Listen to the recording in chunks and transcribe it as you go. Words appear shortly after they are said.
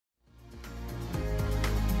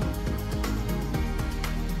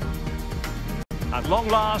At long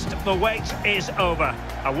last, the wait is over.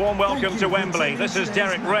 A warm welcome to Wembley. This is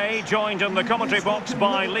Derek Ray, joined in the commentary box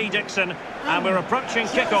by Lee Dixon. And we're approaching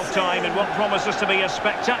kick-off time in what promises to be a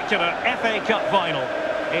spectacular FA Cup final.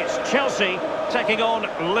 It's Chelsea taking on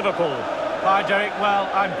Liverpool. Hi Derek, well,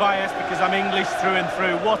 I'm biased because I'm English through and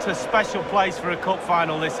through. What a special place for a cup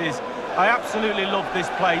final this is. I absolutely love this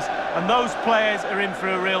place, and those players are in for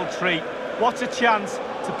a real treat. What a chance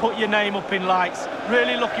to put your name up in lights.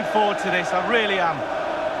 Really looking forward to this, I really am.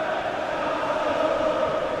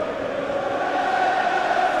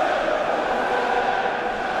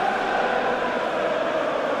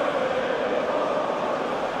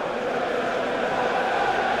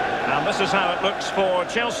 And this is how it looks for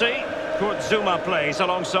Chelsea. Zuma plays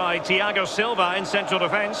alongside Thiago Silva in central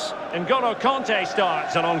defence. N'Golo Kanté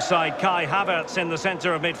starts alongside Kai Havertz in the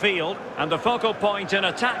centre of midfield. And the focal point in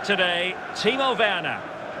attack today, Timo Werner.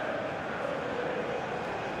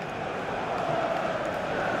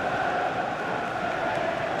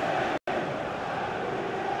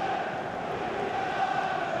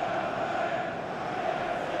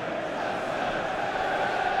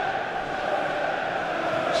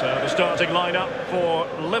 So the starting lineup for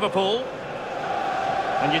Liverpool.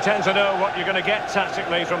 And you tend to know what you're going to get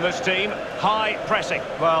tactically from this team. High pressing.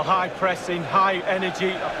 Well, high pressing, high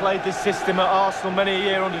energy. I played this system at Arsenal many a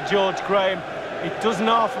year under George Graham. It doesn't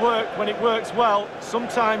half work when it works well.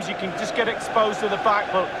 Sometimes you can just get exposed to the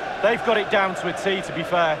back, but they've got it down to a T, to be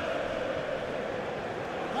fair.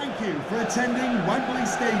 Thank you for attending Wembley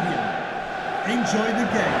Stadium. Enjoy the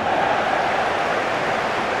game.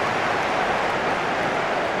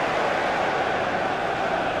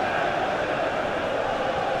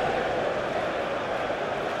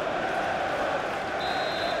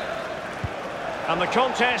 And the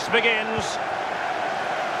contest begins.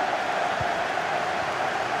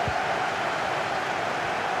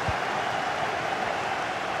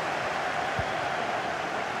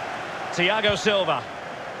 Thiago Silva.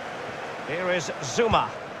 Here is Zuma.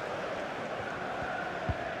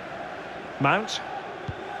 Mount.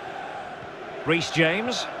 Reece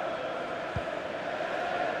James.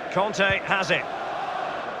 Kanté has it.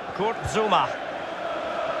 Zuma.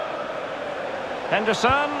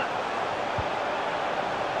 Henderson.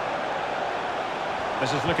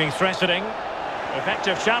 This is looking threatening.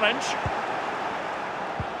 Effective challenge.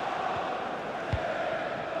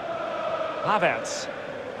 Havertz.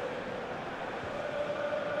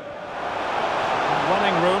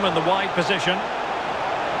 Running room in the wide position.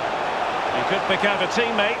 He could pick out a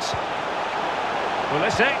teammate.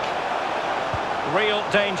 Ballistix. Real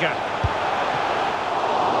danger.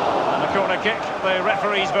 And a corner kick, the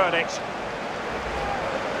referee's verdict.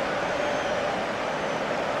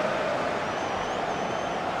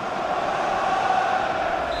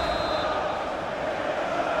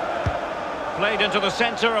 Played into the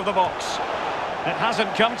centre of the box. It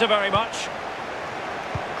hasn't come to very much.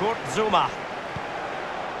 Zuma.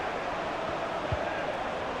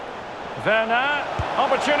 Werner.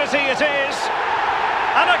 Opportunity it is.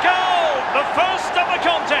 And a goal! The first of the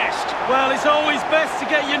contest. Well, it's always best to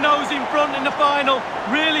get your nose in front in the final.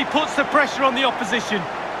 Really puts the pressure on the opposition.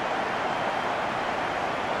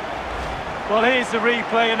 Well, here's the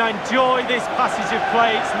replay, and I enjoy this passage of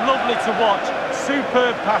play. It's lovely to watch.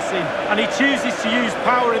 Superb passing, and he chooses to use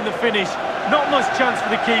power in the finish. Not much chance for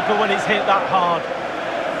the keeper when it's hit that hard.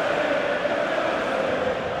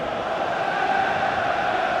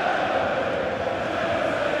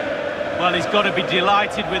 Well, he's got to be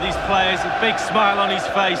delighted with his players. A big smile on his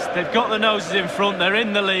face. They've got the noses in front. They're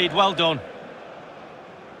in the lead. Well done.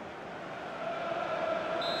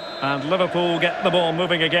 And Liverpool get the ball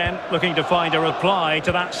moving again, looking to find a reply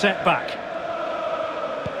to that setback.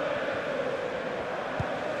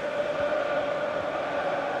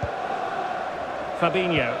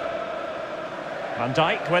 Fabinho. Van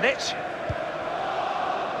Dijk with it.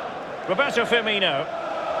 Roberto Firmino.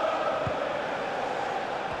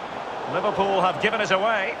 Liverpool have given it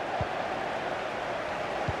away.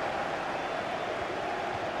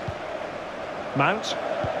 Mount.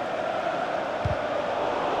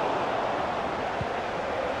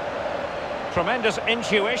 Tremendous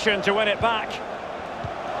intuition to win it back.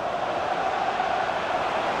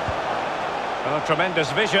 Oh,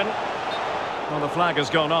 tremendous vision. Well, the flag has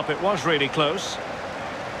gone up. It was really close.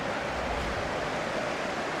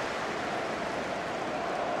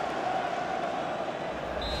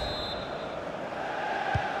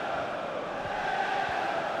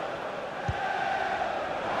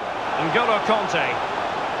 N'Golo Kanté.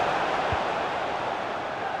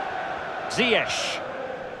 Ziyech.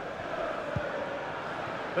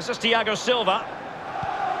 This is Thiago Silva.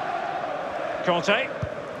 Kanté.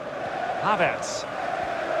 Havertz.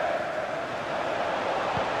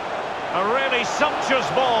 A really sumptuous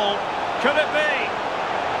ball. Could it be?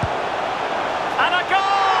 And a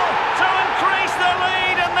goal to increase the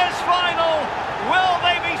lead in this final. Will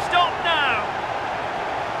they be stopped now?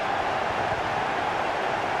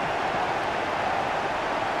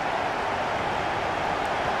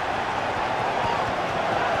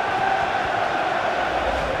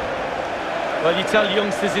 Well, you tell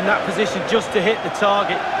youngsters in that position just to hit the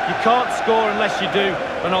target. You can't score unless you do.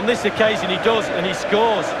 And on this occasion he does, and he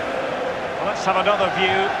scores. Well, let's have another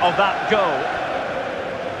view of that goal.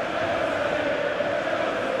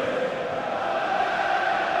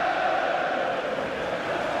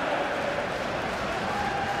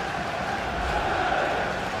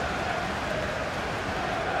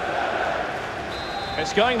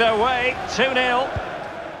 It's going their way, 2-0.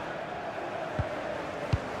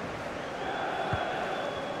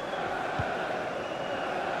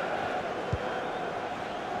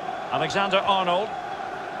 Alexander-Arnold.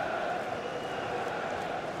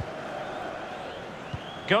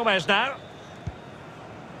 Gomez now.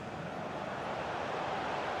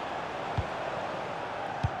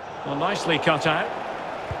 Well, nicely cut out.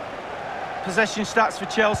 Possession stats for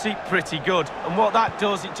Chelsea, pretty good. And what that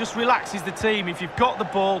does, it just relaxes the team. If you've got the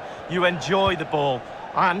ball, you enjoy the ball.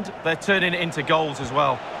 And they're turning it into goals as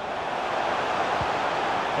well.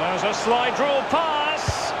 There's a slide rule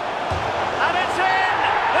pass. And it's in!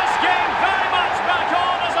 This game very much back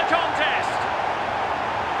on as a contest.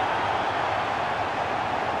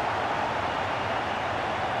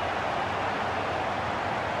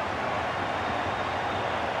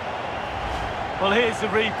 Well, here's the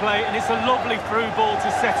replay, and it's a lovely through ball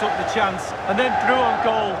to set up the chance. And then through on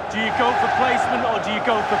goal, do you go for placement or do you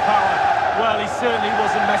go for power? Well, he certainly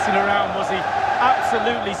wasn't messing around, was he?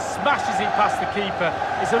 Absolutely smashes it past the keeper.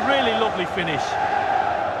 It's a really lovely finish.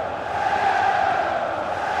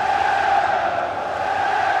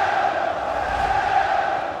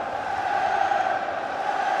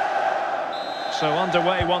 So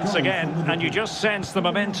underway once again, and you just sense the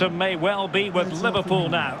momentum may well be with Liverpool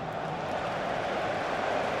now.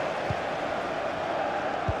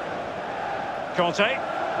 Corsair.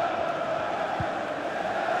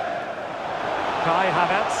 Kai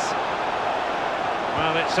Havertz.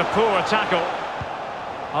 Well, it's a poor tackle.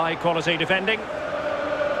 High quality defending.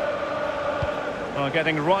 Well,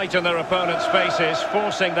 getting right in their opponent's faces,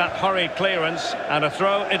 forcing that hurried clearance, and a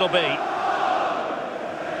throw it'll be.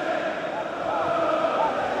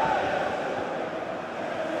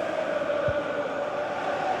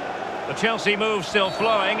 The Chelsea move still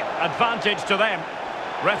flowing, advantage to them.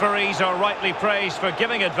 Referees are rightly praised for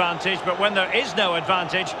giving advantage, but when there is no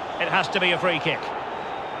advantage, it has to be a free kick.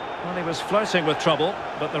 Well, he was flirting with trouble,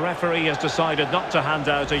 but the referee has decided not to hand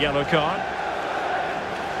out a yellow card.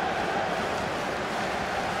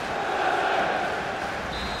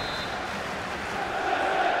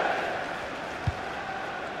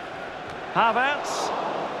 Havertz.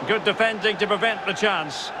 Good defending to prevent the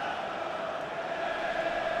chance.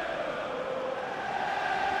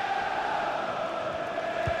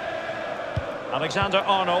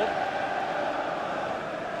 Alexander-Arnold.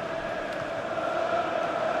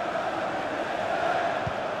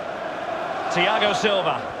 Thiago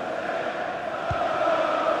Silva.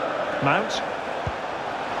 Mount.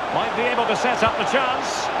 Might be able to set up the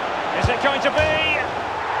chance. Is it going to be?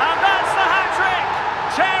 And that's the hat-trick!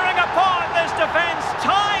 Tearing apart this defence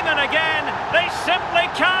time and again. They simply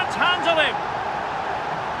can't handle him.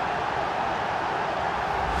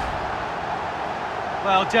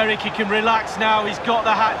 Well, Derek, he can relax now. He's got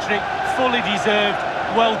the hat-trick, fully deserved.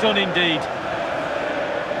 Well done indeed.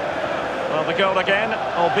 Well, the goal again,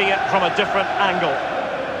 albeit from a different angle.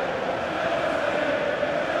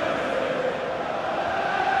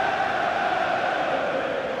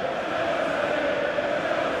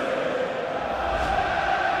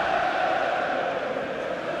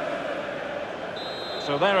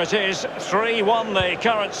 So there it is, 3-1 the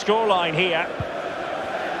current scoreline here.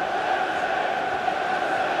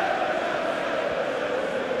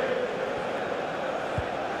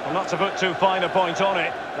 Not to put too fine a point on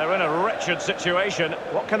it, they're in a wretched situation.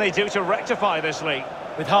 What can they do to rectify this lead?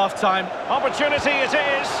 With half-time. Opportunity it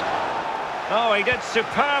is! Oh, he did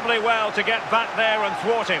superbly well to get back there and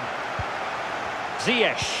thwart him.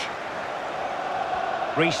 Ziyech.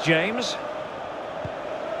 Reece James.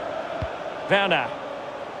 Werner.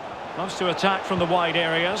 Loves to attack from the wide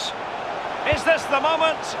areas. Is this the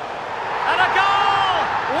moment? And a goal!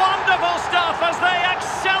 Wonderful stuff as they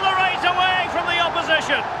accelerate away from the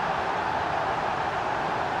opposition.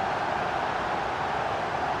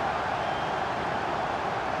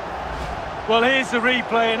 Well, here's the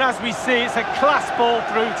replay, and as we see, it's a class ball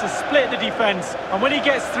through to split the defence. And when he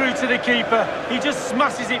gets through to the keeper, he just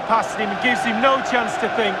smashes it past him and gives him no chance to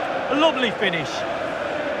think. A lovely finish.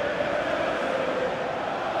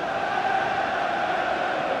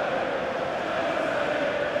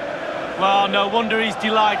 Well, no wonder he's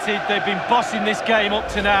delighted. They've been bossing this game up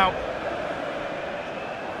to now.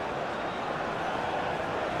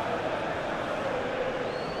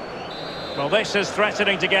 Well, this is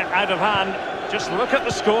threatening to get out of hand. Just look at the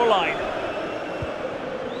scoreline.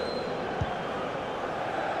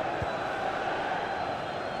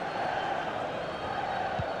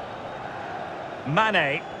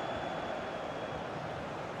 Mane.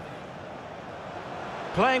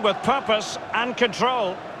 Playing with purpose and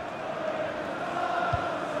control.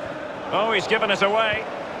 Oh, he's given it away,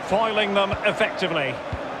 foiling them effectively.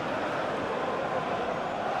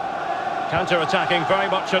 Counter-attacking, very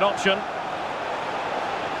much an option.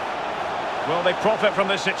 Will they profit from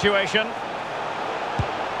this situation?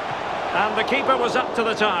 And the keeper was up to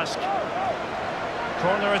the task.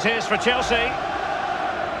 Corner it is for Chelsea.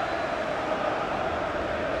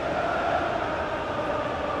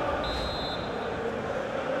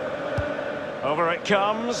 Over it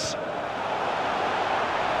comes.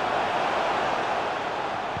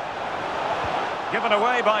 Given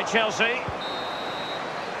away by Chelsea.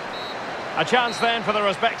 A chance then for the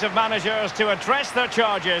respective managers to address their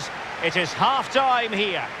charges. It is half-time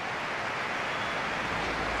here.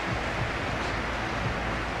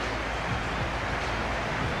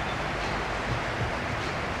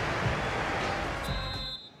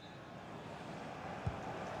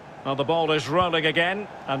 Well, the ball is rolling again,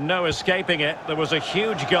 and no escaping it. There was a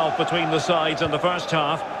huge gulf between the sides in the first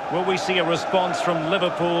half. Will we see a response from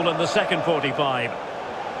Liverpool in the second 45?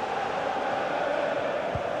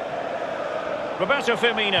 Roberto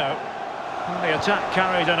Firmino. The attack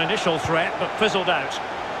carried an initial threat, but fizzled out.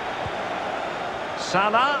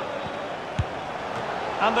 Salah.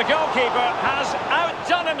 And the goalkeeper has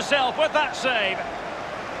outdone himself with that save.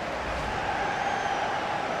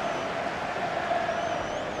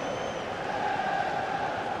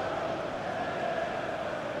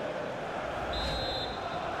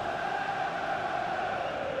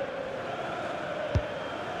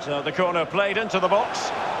 So the corner played into the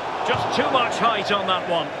box. Just too much height on that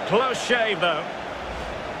one. Close shave, though.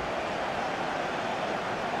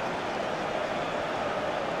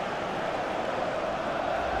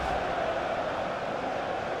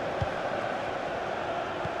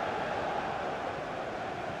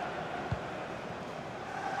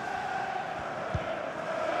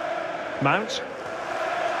 Mount.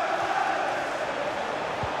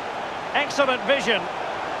 Excellent vision.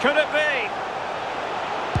 Could it be?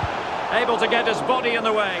 Able to get his body in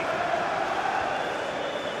the way.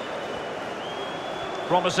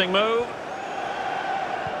 Promising move.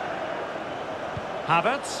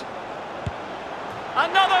 Havertz.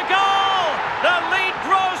 Another goal! The lead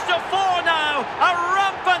grows to 4 now. A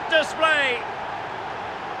rampant display.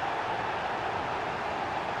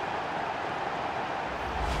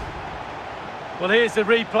 Well, here's the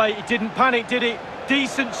replay. He didn't panic, did he?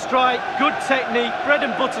 Decent strike, good technique, bread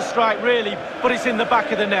and butter strike, really, but it's in the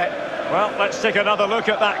back of the net. Well, let's take another look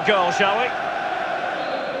at that goal, shall we?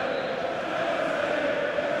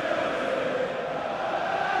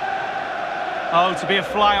 Oh, to be a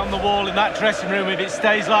fly on the wall in that dressing room if it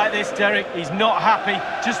stays like this, Derek. He's not happy.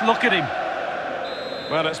 Just look at him.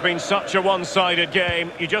 Well, it's been such a one-sided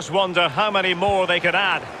game. You just wonder how many more they could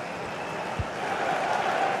add.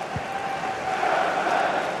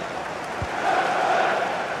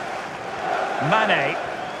 Mane.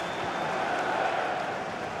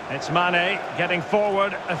 It's Mane getting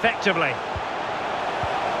forward effectively.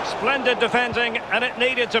 Splendid defending, and it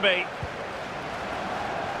needed to be.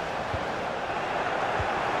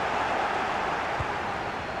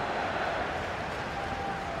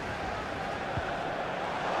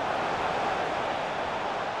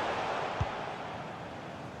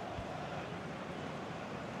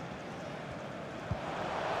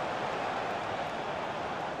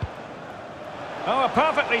 Oh, a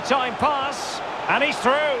perfectly timed pass, and he's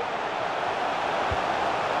through.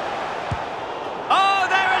 Oh,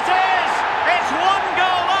 there it is! It's one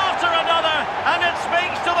goal after another, and it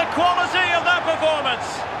speaks to the quality of that performance.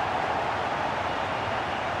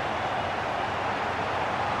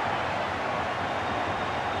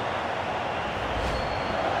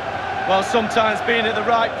 Well, sometimes being at the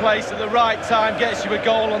right place at the right time gets you a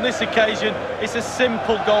goal. On this occasion, it's a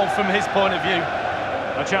simple goal from his point of view.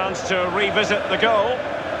 A chance to revisit the goal.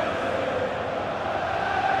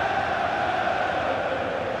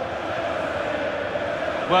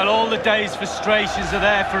 Well, all the day's frustrations are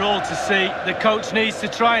there for all to see. The coach needs to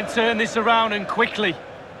try and turn this around, and quickly.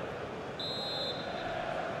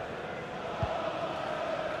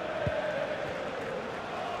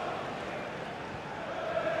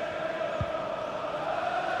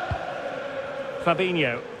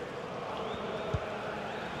 Fabinho.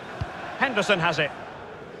 Henderson has it.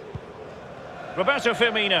 Roberto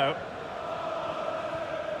Firmino.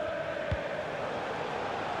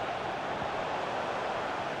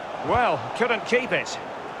 Well, couldn't keep it.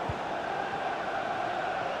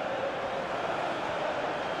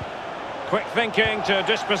 Quick thinking to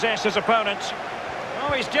dispossess his opponent.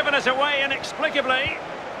 Oh, he's given us away inexplicably.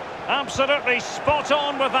 Absolutely spot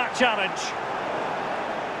on with that challenge.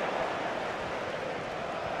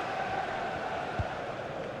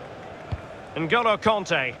 N'Golo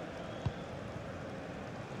Kanté.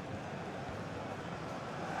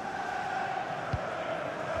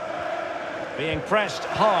 Being pressed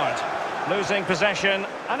hard, losing possession,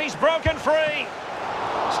 and he's broken free.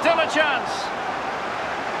 Still a chance.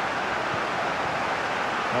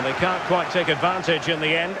 And they can't quite take advantage in the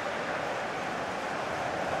end.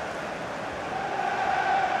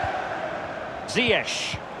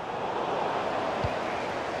 Ziyech.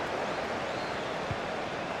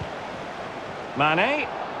 Mane.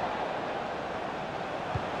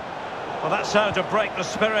 Well, that's how to break the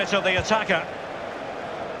spirit of the attacker.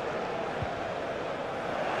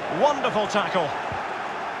 Wonderful tackle.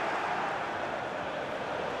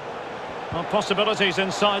 Well, possibilities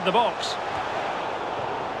inside the box.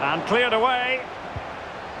 And cleared away.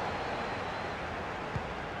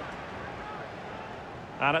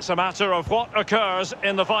 And it's a matter of what occurs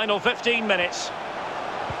in the final 15 minutes.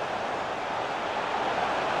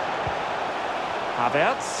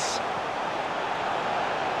 Havertz.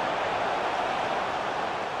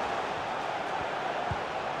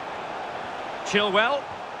 Chilwell.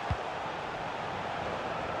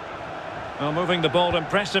 Well, moving the ball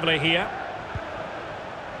impressively here.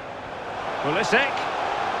 Pulisic.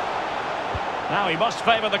 Now he must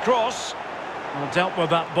favour the cross. Well, dealt with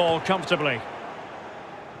that ball comfortably.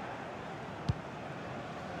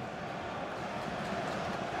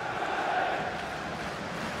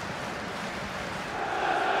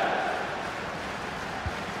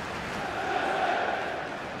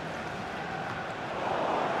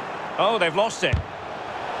 Oh, they've lost it.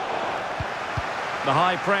 The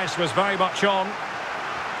high press was very much on.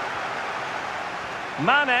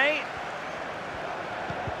 Mane.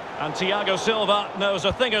 And Thiago Silva knows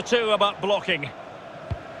a thing or two about blocking.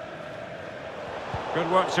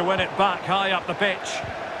 Good work to win it back high up the pitch.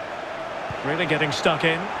 Really getting stuck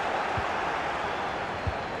in.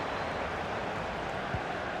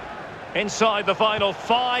 Inside the final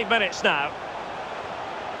 5 minutes now.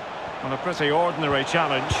 On a pretty ordinary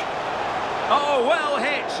challenge. Oh, well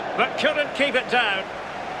hit, but couldn't keep it down.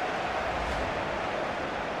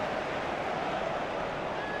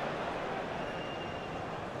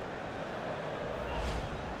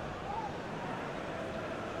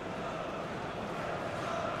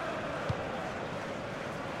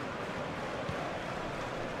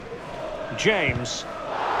 James.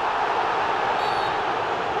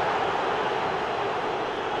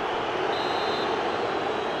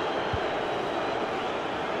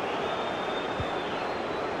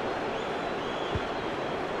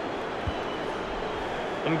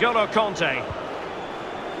 N'Golo Kanté.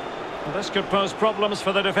 Well, this could pose problems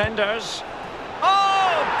for the defenders.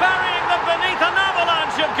 Oh, burying them beneath an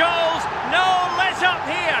avalanche of goals. No let up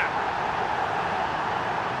here.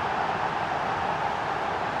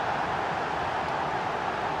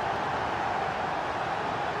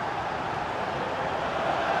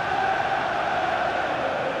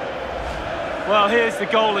 Well, here's the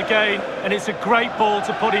goal again, and it's a great ball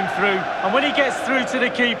to put him through. And when he gets through to the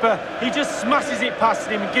keeper, he just smashes it past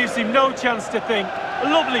him and gives him no chance to think. A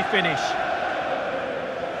lovely finish.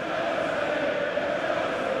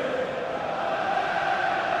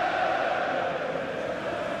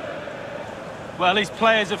 Well, his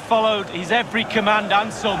players have followed his every command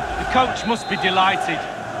and some. The coach must be delighted.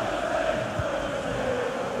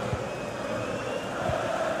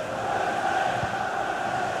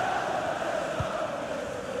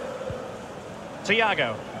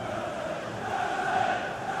 Thiago.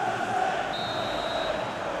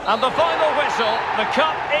 And the final whistle, the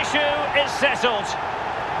cup issue is settled.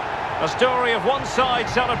 A story of one side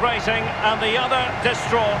celebrating and the other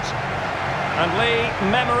distraught. And Lee,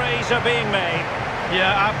 memories are being made. Yeah,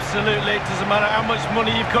 absolutely. It doesn't matter how much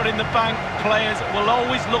money you've got in the bank. Players will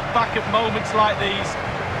always look back at moments like these.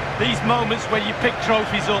 These moments where you pick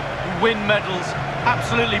trophies up, you win medals.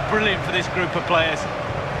 Absolutely brilliant for this group of players.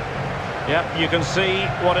 Yep, you can see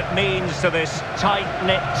what it means to this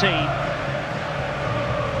tight-knit team.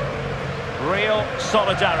 Real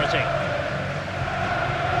solidarity.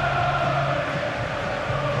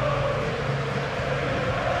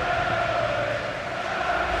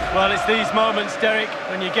 Well, it's these moments, Derek,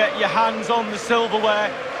 when you get your hands on the silverware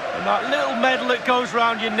and that little medal that goes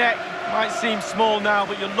round your neck. Might seem small now,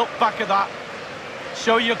 but you look back at that,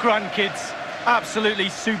 show your grandkids. Absolutely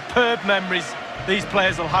superb memories these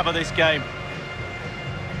players will have of this game.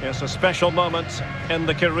 It's a special moment in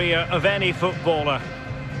the career of any footballer.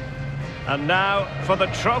 And now for the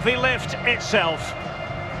trophy lift itself.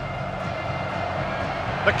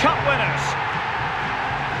 The cup winners.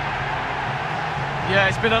 Yeah,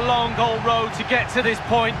 it's been a long old road to get to this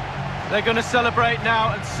point. They're going to celebrate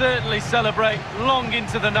now, and certainly celebrate long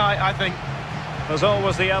into the night, I think. There's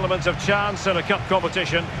always the element of chance in a cup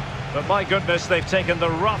competition, but my goodness, they've taken the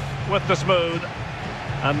rough with the smooth,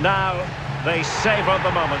 and now they savour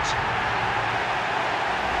the moment.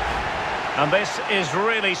 And this is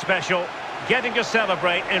really special, getting to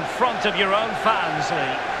celebrate in front of your own fans,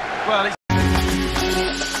 Lee. Well,